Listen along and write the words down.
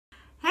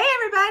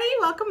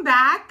welcome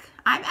back.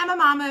 I'm Emma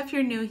Mama if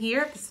you're new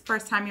here. If this is the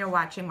first time you're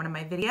watching one of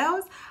my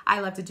videos. I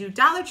love to do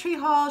Dollar Tree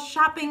hauls,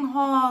 shopping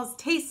hauls,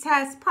 taste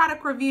tests,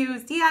 product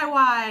reviews,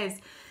 DIYs,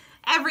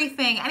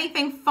 everything,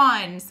 anything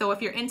fun. So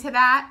if you're into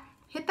that,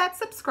 hit that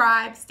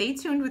subscribe, stay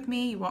tuned with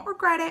me. You won't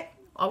regret it.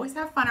 Always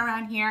have fun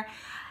around here.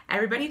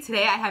 Everybody,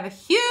 today I have a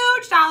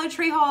huge Dollar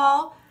Tree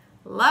haul.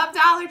 Love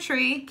Dollar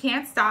Tree,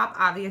 can't stop,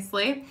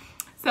 obviously.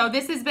 So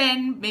this has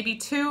been maybe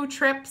 2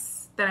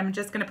 trips that I'm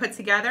just gonna put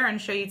together and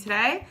show you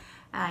today.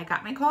 I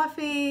got my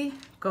coffee,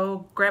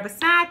 go grab a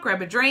snack,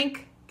 grab a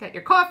drink, get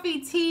your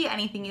coffee, tea,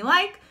 anything you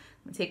like.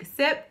 I'm gonna take a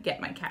sip, get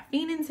my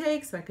caffeine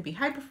intake so I could be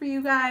hyper for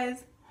you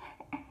guys.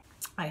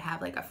 I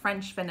have like a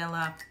French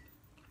vanilla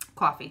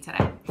coffee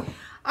today.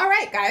 All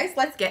right, guys,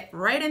 let's get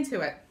right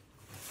into it.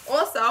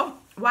 Also,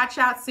 watch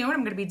out soon.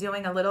 I'm gonna be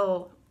doing a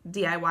little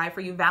DIY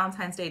for you,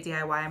 Valentine's Day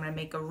DIY. I'm gonna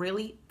make a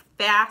really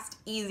fast,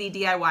 easy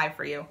DIY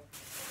for you.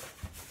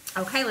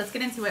 Okay, let's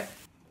get into it.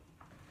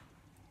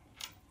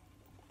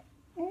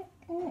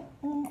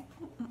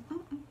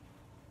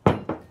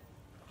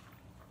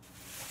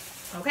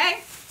 Okay,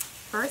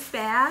 first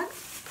bag.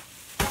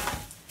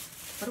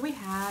 What do we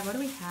have? What do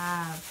we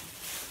have?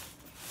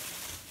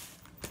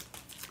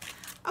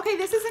 Okay,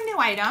 this is a new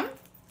item,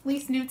 at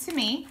least new to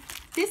me.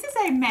 This is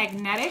a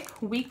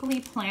magnetic weekly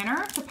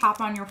planner to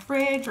pop on your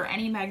fridge or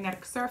any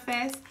magnetic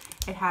surface.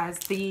 It has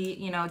the,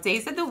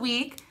 days of the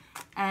week,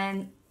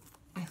 and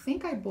I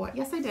think I bought,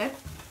 yes I did.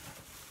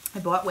 I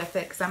bought with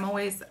it because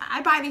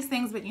I buy these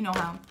things, but you know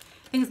how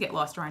things get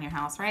lost around your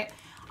house, right?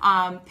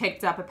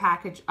 Picked up a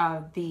package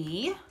of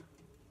the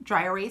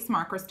dry erase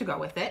markers to go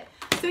with it.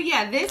 So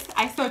yeah,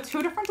 I saw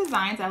 2 different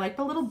designs. I like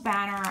the little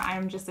banner.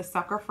 I'm just a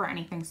sucker for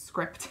anything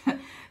script.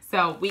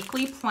 So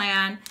weekly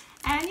plan.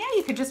 And yeah,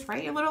 you could just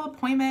write your little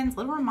appointments,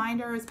 little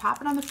reminders, pop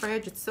it on the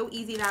fridge. It's so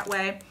easy that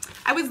way.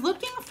 I was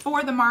looking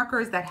for the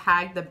markers that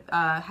had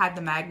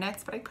the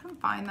magnets, but I couldn't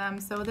find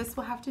them. So this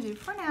will have to do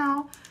for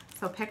now.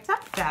 So picked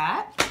up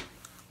that.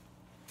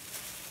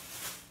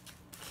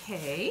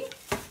 Okay.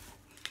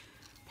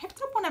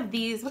 Picked up one of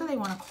these, what do they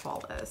want to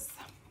call this?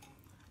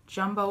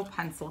 Jumbo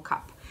pencil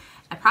cup.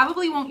 I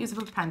probably won't use it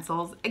for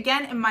pencils.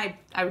 Again,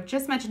 I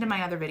just mentioned in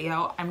my other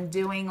video, I'm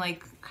doing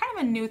like kind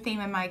of a new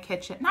theme in my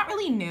kitchen. Not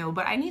really new,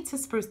 but I need to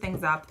spruce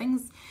things up.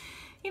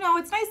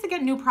 It's nice to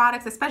get new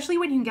products, especially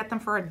when you can get them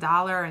for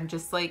 $1 and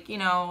just like,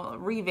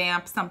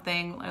 revamp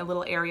something, a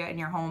little area in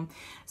your home.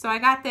 So I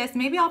got this.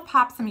 Maybe I'll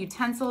pop some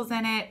utensils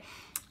in it.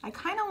 I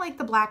kind of like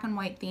the black and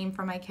white theme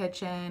for my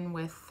kitchen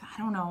with, I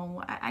don't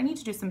know, I need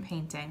to do some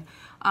painting,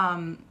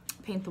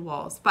 paint the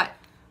walls, but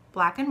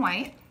black and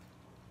white.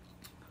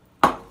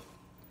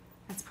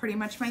 That's pretty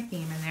much my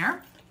theme in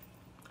there.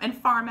 And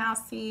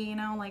farmhousey,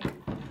 like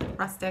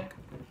rustic.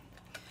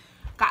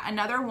 Got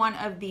another one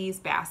of these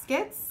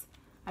baskets.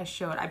 I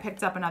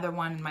picked up another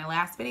one in my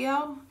last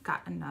video.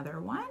 Got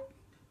another one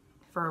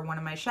for one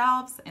of my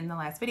shelves. In the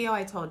last video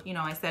I told,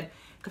 I said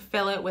could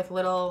fill it with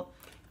little,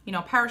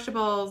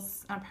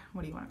 perishables.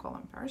 What do you want to call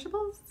them?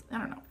 Perishables? I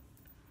don't know.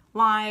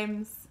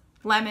 Limes,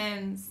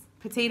 lemons,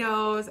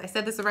 potatoes. I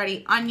said this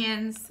already.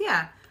 Onions.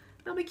 Yeah,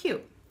 it'll be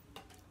cute.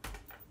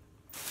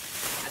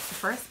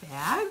 First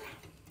bag.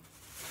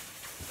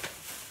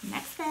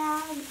 Next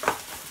bag.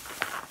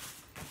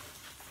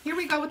 Here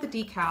we go with the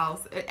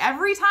decals.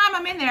 Every time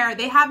I'm in there,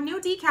 they have new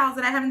decals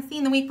that I haven't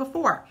seen the week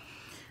before.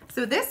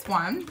 So this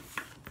one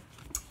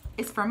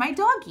is for my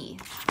doggie.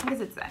 What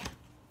does it say?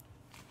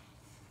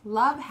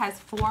 Love has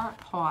 4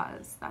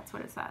 paws. That's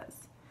what it says.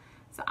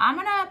 So I'm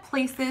gonna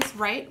place this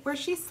right where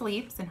she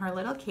sleeps in her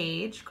little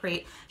cage.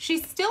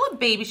 She's still a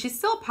baby, she's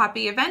still a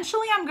puppy.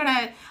 Eventually I'm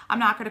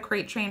not gonna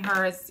crate train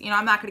her as,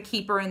 I'm not gonna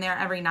keep her in there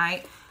every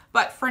night.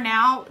 But for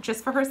now,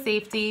 just for her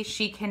safety,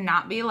 she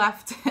cannot be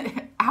left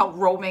out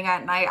roaming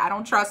at night. I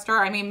don't trust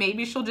her. I mean,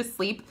 maybe she'll just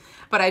sleep,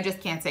 but I just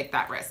can't take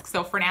that risk.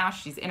 So for now,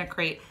 she's in a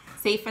crate,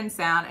 safe and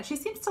sound. And she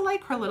seems to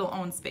like her little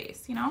own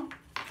space,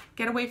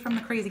 Get away from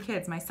the crazy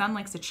kids. My son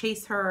likes to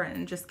chase her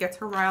and just gets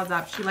her riled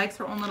up. She likes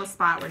her own little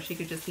spot where she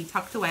could just be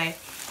tucked away.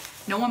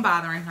 No one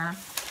bothering her.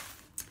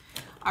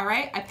 All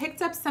right, I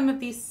picked up some of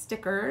these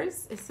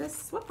stickers.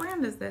 What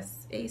brand is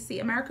this? AC,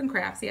 American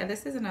Crafts. Yeah,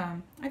 this isn't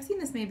I've seen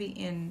this maybe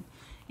in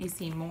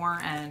AC Moore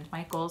and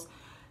Michael's.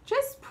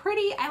 Just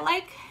pretty,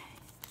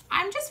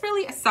 I'm just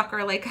really a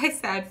sucker, like I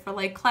said, for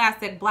like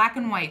classic black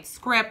and white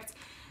script,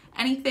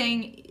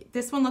 anything.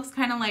 This one looks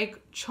kind of like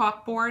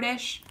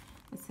chalkboard-ish.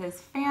 It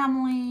says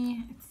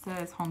family, it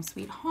says home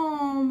sweet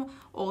home,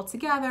 all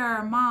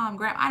together, mom,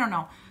 grandma, I don't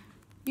know.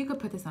 You could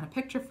put this on a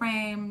picture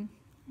frame,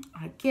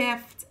 on a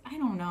gift, I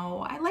don't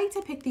know. I like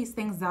to pick these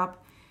things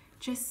up.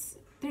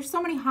 There's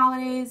so many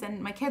holidays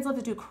and my kids love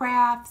to do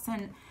crafts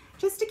and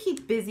just to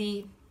keep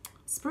busy,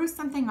 spruce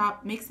something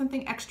up, make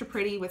something extra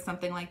pretty with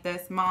something like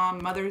this.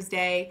 Mom, Mother's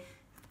Day,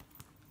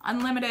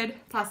 unlimited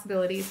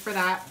possibilities for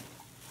that.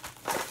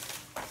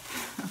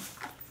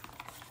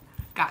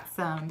 Got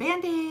some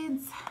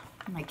Band-Aids.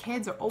 My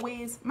kids are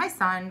always, my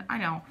son, I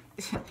know,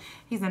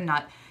 he's a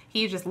nut.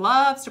 He just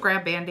loves to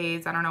grab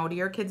Band-Aids. I don't know, do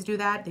your kids do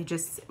that? They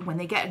just, when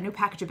they get a new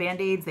package of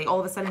Band-Aids, they all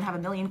of a sudden have a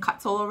million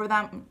cuts all over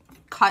them.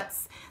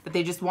 cuts that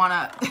they just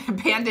want to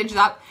bandage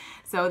up.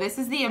 So this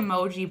is the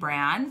Emoji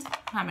brand.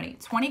 How many?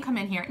 20 come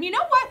in here. And you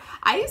know what?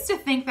 I used to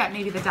think that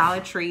maybe the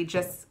Dollar Tree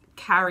just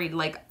carried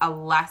like a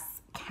less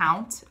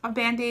count of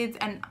Band-Aids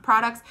and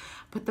products.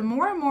 But the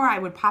more and more I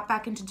would pop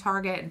back into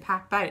Target and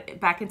pack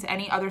back into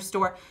any other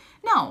store,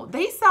 no,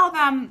 they sell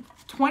them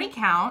 20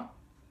 count.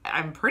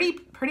 I'm pretty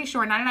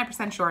sure,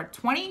 99% sure,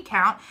 20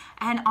 count,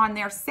 and on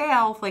their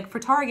sale, like for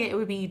Target, it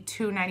would be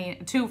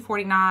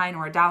 $2.49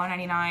 or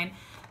 $1.99.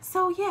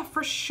 So yeah,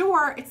 for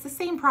sure, it's the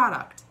same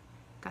product.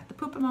 Got the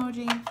poop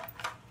emoji.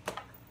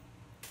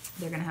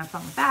 They're gonna have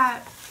fun with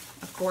that,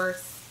 of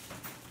course.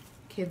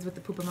 Kids with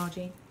the poop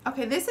emoji.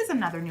 Okay, this is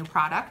another new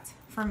product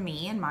for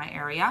me in my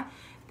area.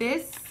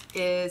 This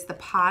is the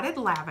potted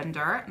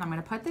lavender, and I'm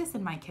gonna put this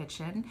in my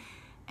kitchen.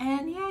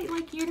 And yeah,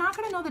 like you're not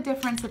gonna know the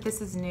difference if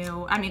this is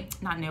new. I mean,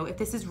 not new, if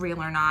this is real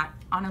or not.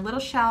 On a little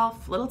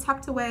shelf, little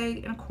tucked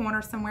away in a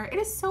corner somewhere. It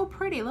is so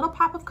pretty, a little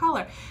pop of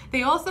color.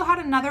 They also had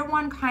another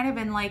one kind of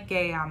in like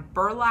a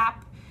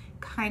burlap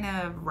kind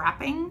of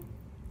wrapping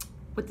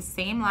with the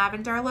same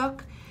lavender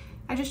look.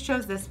 I just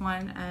chose this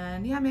one,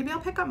 and yeah, maybe I'll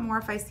pick up more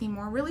if I see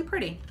more really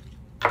pretty.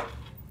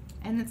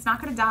 And it's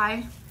not gonna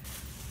die.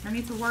 No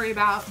need to worry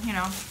about, you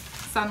know,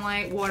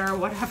 sunlight, water,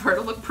 whatever.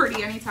 It'll look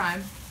pretty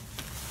anytime.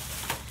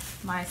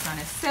 My son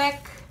is sick.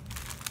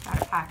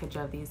 Got a package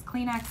of these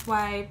Kleenex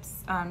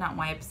wipes, not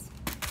wipes,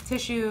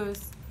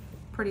 tissues.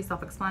 Pretty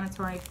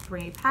self-explanatory,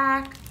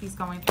 3-pack. He's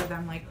going through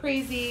them like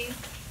crazy.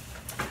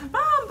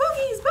 Mom,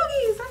 boogies,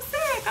 boogies, I'm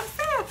sick, I'm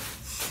sick.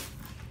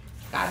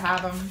 Gotta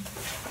have them.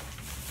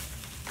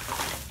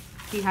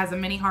 He has a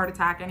mini heart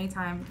attack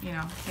anytime, you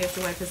know, he has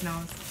to wipe his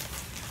nose.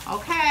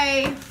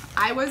 Okay,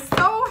 I was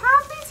so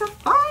happy to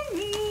find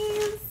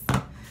these.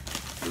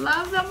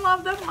 Love them,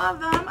 love them, love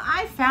them.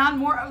 I found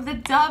more of the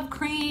Dove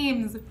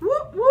creams.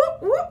 Whoop,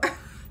 whoop, whoop.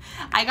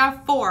 I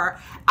got 4.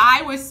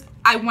 I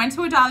went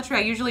to a Dollar Tree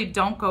I usually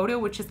don't go to,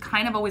 which is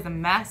kind of always a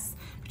mess.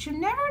 But you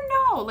never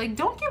know. Like,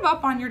 don't give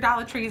up on your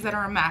Dollar Trees that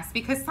are a mess,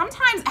 because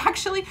sometimes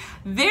actually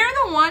they're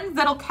the ones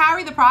that'll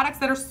carry the products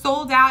that are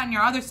sold out in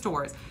your other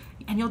stores.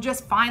 And you'll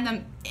just find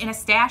them in a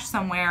stash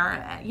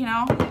somewhere, you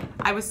know.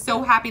 I was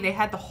so happy they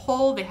had a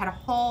whole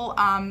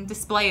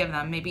display of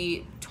them,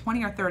 maybe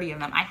 20 or 30 of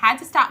them. I had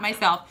to stop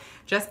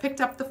myself, just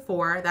picked up the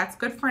 4. That's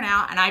good for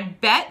now. And I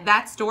bet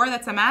that store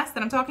that's a mess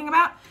that I'm talking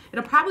about,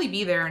 it'll probably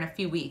be there in a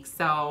few weeks.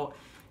 So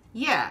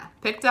yeah,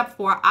 picked up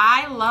 4.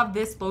 I love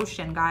this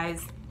lotion,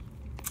 guys.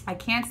 I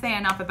can't say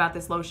enough about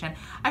this lotion.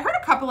 I heard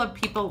a couple of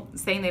people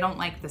saying they don't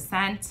like the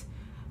scent,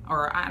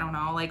 or I don't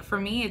know, like for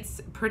me,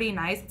 it's pretty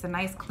nice. It's a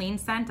nice clean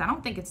scent. I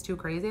don't think it's too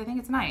crazy. I think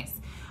it's nice.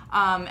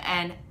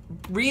 And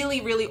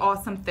really, really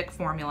awesome thick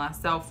formula.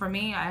 So for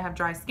me, I have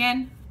dry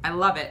skin. I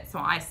love it. So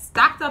I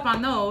stocked up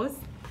on those.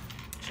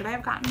 Should I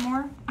have gotten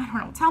more? I don't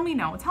know. Tell me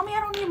no. Tell me I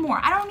don't need more.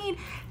 I don't need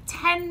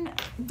 10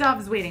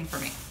 Doves waiting for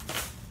me.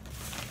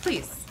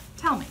 Please,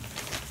 tell me.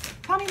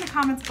 Tell me in the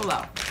comments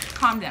below.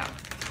 Calm down.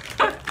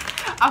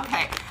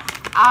 Okay.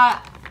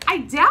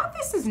 I doubt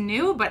this is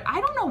new, but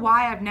I don't know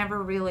why I've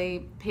never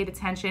really paid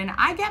attention.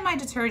 I get my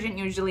detergent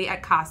usually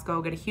at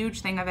Costco, get a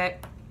huge thing of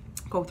it,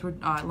 go through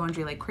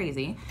laundry like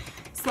crazy.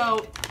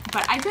 So,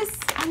 but I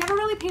never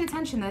really paid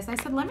attention to this. I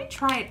said, let me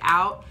try it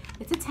out.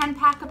 It's a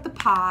 10-pack of the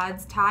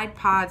pods, Tide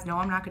Pods. No,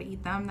 I'm not gonna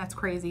eat them. That's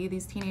crazy.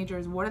 These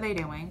teenagers, what are they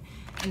doing?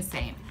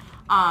 Insane.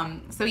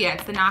 So yeah,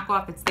 it's the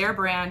knockoff. It's their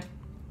brand.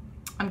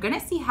 I'm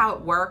gonna see how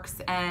it works,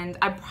 and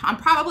I'm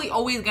probably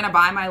always gonna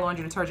buy my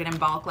laundry detergent in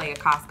bulk like at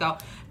Costco.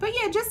 But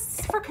yeah,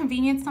 just for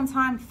convenience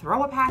sometimes,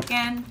 throw a pack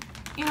in,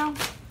 you know,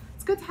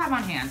 it's good to have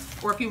on hand.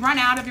 Or if you run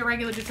out of your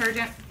regular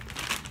detergent,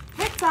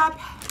 picked up,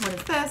 what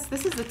is this?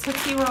 This is the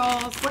Tootsie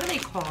Rolls. What are they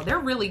called? They're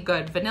really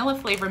good, vanilla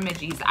flavor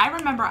midgies. I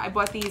remember I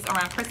bought these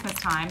around Christmas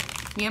time.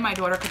 Me and my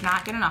daughter could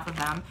not get enough of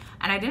them,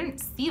 and I didn't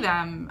see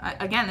them.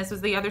 Again, this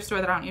was the other store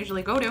that I don't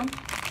usually go to.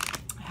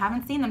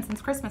 Haven't seen them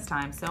since Christmas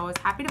time, so I was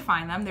happy to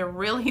find them. They're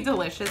really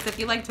delicious if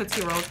you like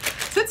Tootsie Rolls.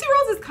 Tootsie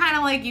Rolls is kind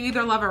of like you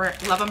either love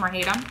them or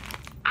hate them.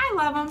 I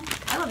love them.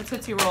 I love the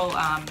Tootsie Roll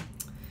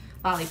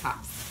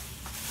lollipops.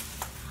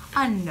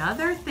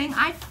 Another thing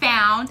I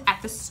found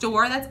at the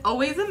store that's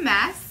always a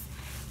mess.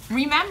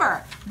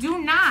 Remember,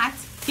 do not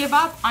give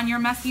up on your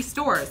messy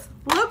stores.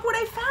 Look what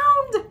I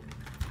found.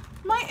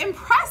 My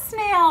Impress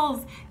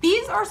nails.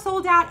 These are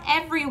sold out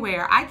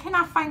everywhere. I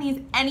cannot find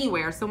these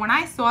anywhere. So when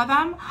I saw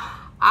them,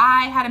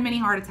 I had a mini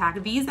heart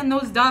attack. These and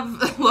those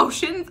Dove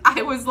lotions,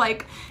 I was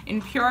like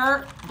in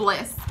pure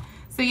bliss.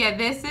 So yeah,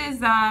 this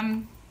is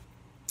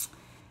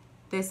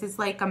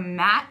like a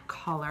matte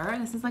color.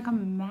 This is like a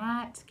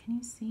matte, can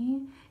you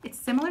see? It's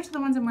similar to the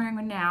ones I'm wearing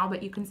now,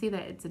 but you can see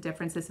that it's a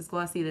difference. This is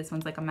glossy, this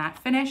one's like a matte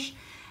finish.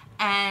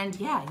 And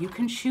yeah, you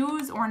can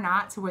choose or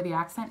not to wear the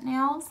accent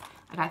nails.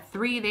 I got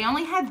 3. They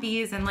only had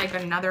these and like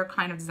another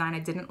kind of design I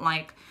didn't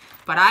like.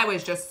 But I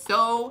was just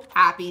so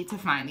happy to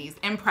find these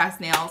Impress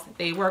nails.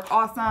 They work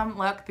awesome.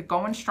 Look, they're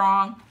going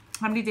strong.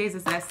 How many days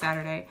is this?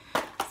 Saturday,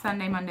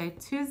 Sunday, Monday,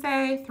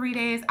 Tuesday, 3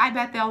 days. I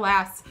bet they'll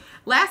last.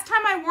 Last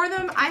time I wore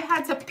them, I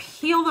had to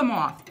peel them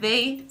off.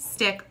 They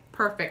stick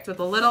perfect with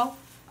a little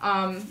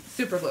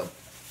Super glue.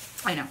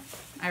 I know.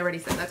 I already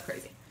said that's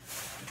crazy.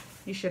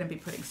 You shouldn't be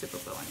putting super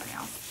glue on your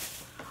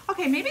nails.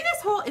 Okay, maybe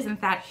this hole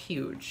isn't that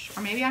huge.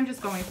 Or maybe I'm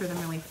just going through them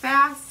really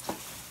fast.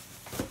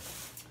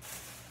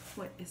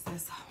 What is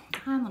this?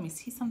 Hold on, let me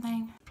see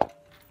something.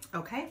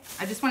 Okay,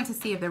 I just wanted to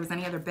see if there was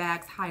any other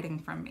bags hiding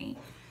from me,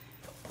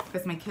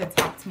 because my kids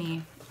helped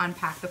me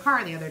unpack the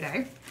car the other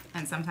day,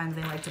 and sometimes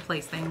they like to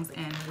place things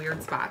in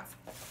weird spots.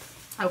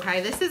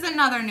 Okay, this is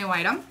another new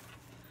item.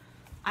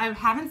 I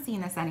haven't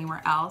seen this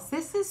anywhere else.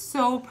 This is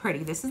so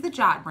pretty. This is the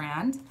Jot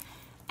brand,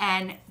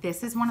 and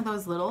this is one of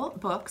those little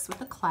books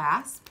with a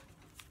clasp.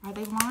 Are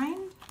they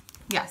lined?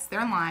 Yes, they're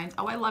lined.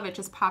 Oh, I love it.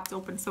 Just popped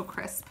open so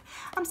crisp.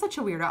 I'm such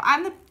a weirdo.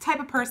 I'm the type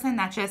of person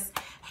that just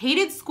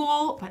hated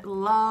school, but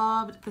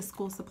loved the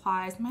school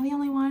supplies. Am I the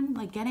only one?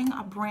 Like getting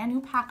a brand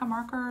new pack of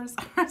markers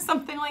or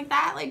something like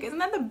that? Like, isn't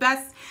that the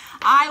best?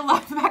 I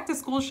love back to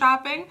school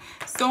shopping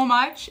so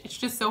much. It's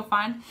just so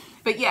fun.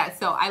 But yeah,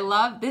 so I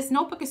love, this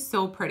notebook is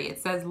so pretty.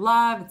 It says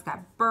love, it's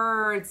got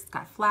birds, it's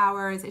got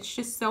flowers. It's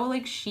just so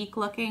like chic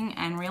looking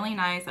and really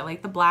nice. I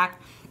like the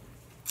black.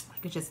 I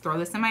could just throw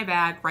this in my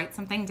bag, write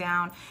something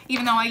down,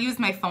 even though I use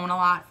my phone a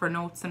lot for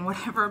notes and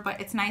whatever, but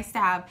it's nice to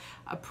have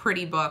a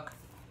pretty book.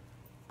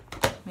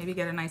 Maybe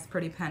get a nice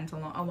pretty pen to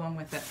along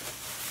with it.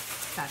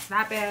 That's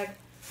that bag.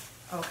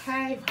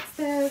 Okay, what's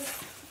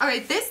this? All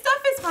right, this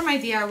stuff is for my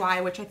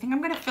DIY, which I think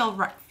I'm gonna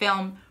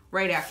film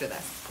right after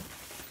this.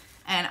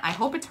 And I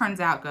hope it turns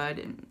out good.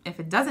 And if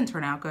it doesn't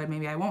turn out good,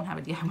 maybe I won't have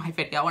a DIY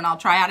video and I'll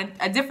try out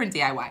a different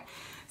DIY.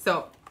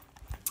 So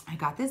I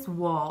got this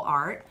wall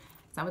art.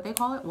 Is that what they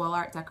call it? Wall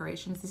art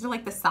decorations. These are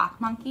like the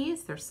sock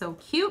monkeys. They're so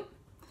cute.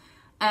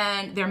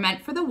 And they're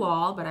meant for the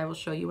wall, but I will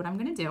show you what I'm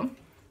gonna do.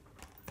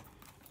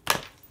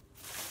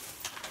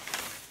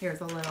 Here's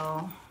a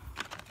little,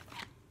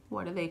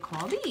 what do they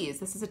call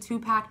these? This is a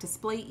 2-pack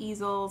display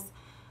easels.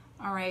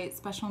 All right,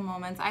 special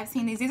moments. I've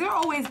seen these. These are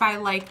always by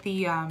like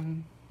the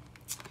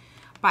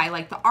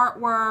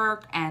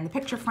artwork and the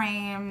picture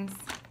frames.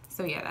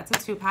 So yeah, that's a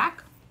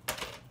 2-pack.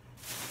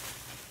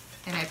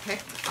 And I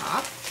picked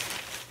up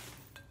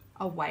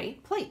a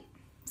white plate.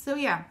 So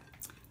yeah,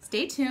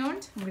 stay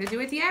tuned. I'm gonna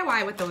do a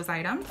DIY with those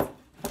items.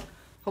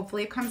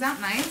 Hopefully it comes out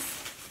nice.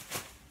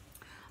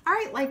 All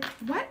right, like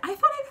what? I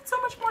thought I had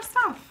so much more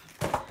stuff.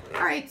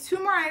 All right, 2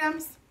 more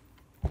items.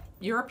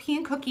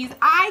 European cookies.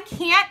 I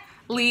can't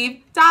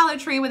leave Dollar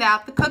Tree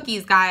without the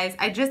cookies, guys.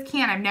 I just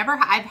can't.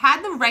 I've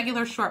had the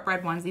regular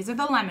shortbread ones. These are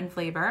the lemon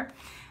flavor.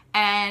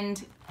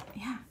 And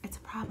yeah, it's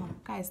a problem.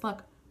 Guys,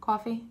 look,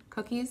 coffee,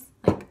 cookies,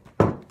 like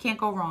can't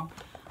go wrong.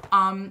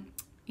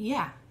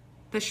 Yeah.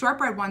 The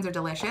shortbread ones are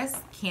delicious.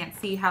 Can't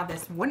see how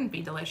this wouldn't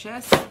be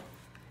delicious.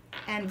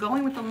 And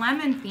going with the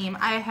lemon theme,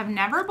 I have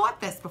never bought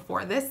this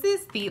before. This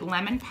is the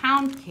lemon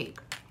pound cake.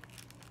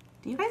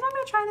 Do you guys want me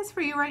to try this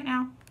for you right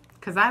now?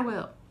 Because I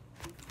will.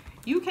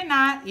 You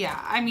cannot, yeah,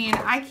 I mean,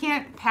 I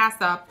can't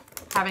pass up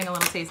having a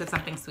little taste of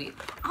something sweet.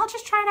 I'll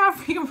just try it out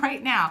for you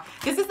right now.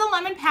 This is the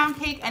lemon pound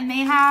cake, and they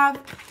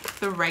have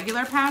the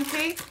regular pound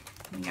cake.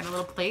 Let me get a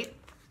little plate.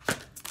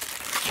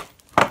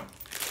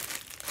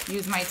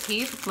 Use my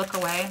teeth, look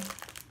away.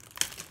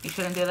 You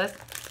shouldn't do this.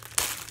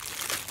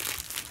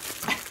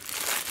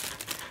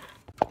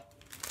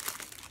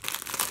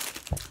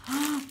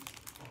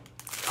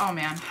 Oh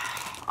man,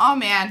 oh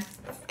man.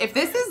 If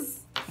this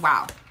is,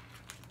 wow.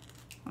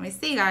 Let me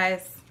see,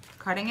 guys.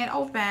 Cutting it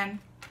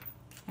open.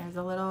 There's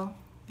a little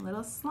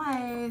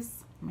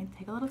slice. Let me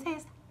take a little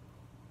taste.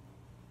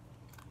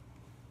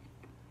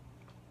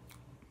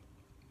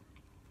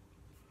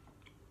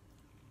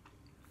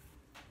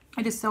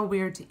 It is so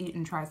weird to eat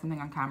and try something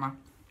on camera,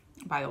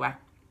 by the way.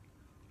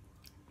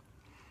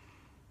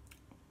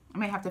 I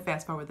may have to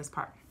fast forward this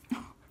part.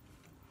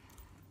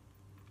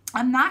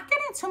 I'm not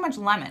getting too much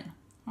lemon.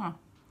 Huh.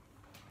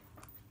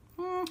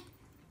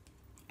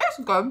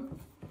 It's good.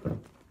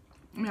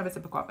 Let me have a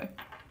sip of coffee.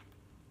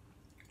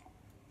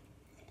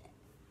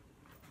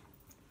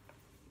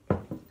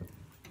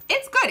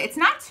 It's good. It's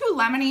not too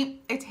lemony.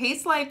 It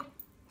tastes like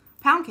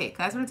pound cake.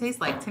 That's what it tastes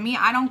like. To me,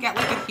 I don't get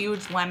like a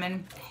huge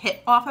lemon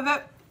hit off of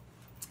it.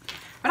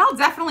 But I'll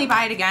definitely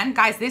buy it again.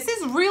 Guys, this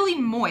is really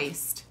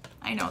moist.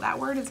 I know that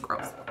word is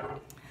gross.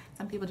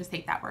 Some people just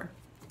hate that word.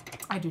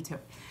 I do too.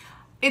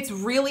 It's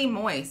really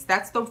moist.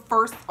 That's the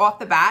first off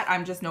the bat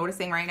I'm just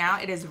noticing right now.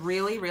 It is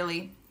really,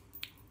 really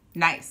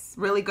nice.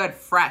 Really good,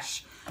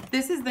 fresh.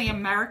 This is the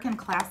American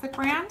Classic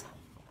brand.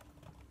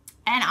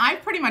 And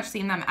I've pretty much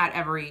seen them at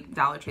every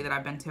Dollar Tree that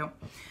I've been to.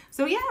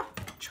 So yeah,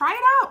 try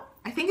it out.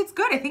 I think it's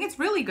good. I think it's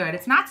really good.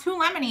 It's not too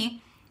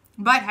lemony,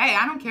 but hey,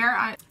 I don't care.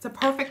 It's a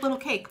perfect little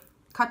cake.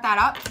 Cut that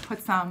up,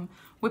 put some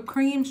whipped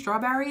cream,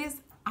 strawberries.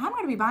 I'm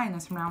gonna be buying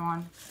this from now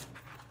on.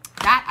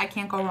 That I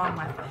can't go wrong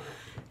with.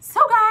 So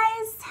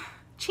guys,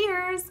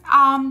 cheers.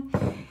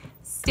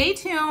 Stay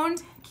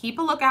tuned, keep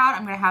a lookout.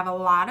 I'm gonna have a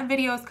lot of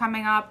videos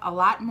coming up, a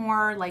lot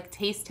more like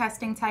taste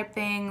testing type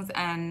things,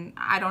 and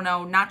I don't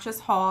know, not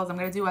just hauls. I'm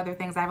gonna do other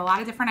things. I have a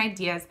lot of different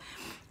ideas,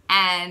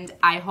 and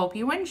I hope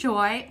you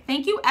enjoy.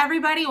 Thank you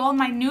everybody, all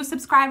my new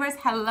subscribers.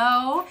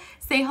 Hello,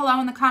 say hello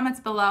in the comments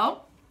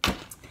below.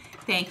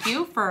 thank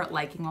you for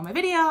liking all my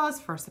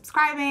videos, for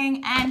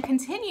subscribing, and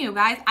continue,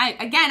 guys.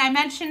 I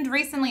mentioned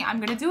recently I'm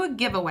going to do a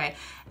giveaway,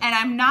 and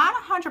I'm not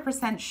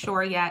 100%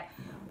 sure yet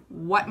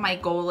what my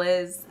goal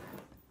is.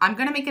 I'm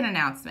going to make an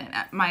announcement.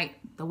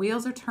 The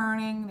wheels are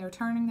turning. They're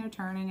turning.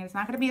 And it's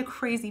not going to be a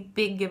crazy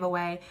big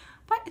giveaway,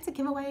 but it's a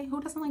giveaway.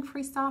 Who doesn't like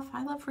free stuff?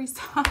 I love free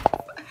stuff.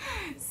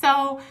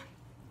 So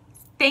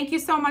thank you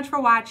so much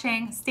for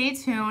watching. Stay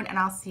tuned, and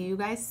I'll see you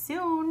guys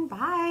soon.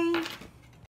 Bye.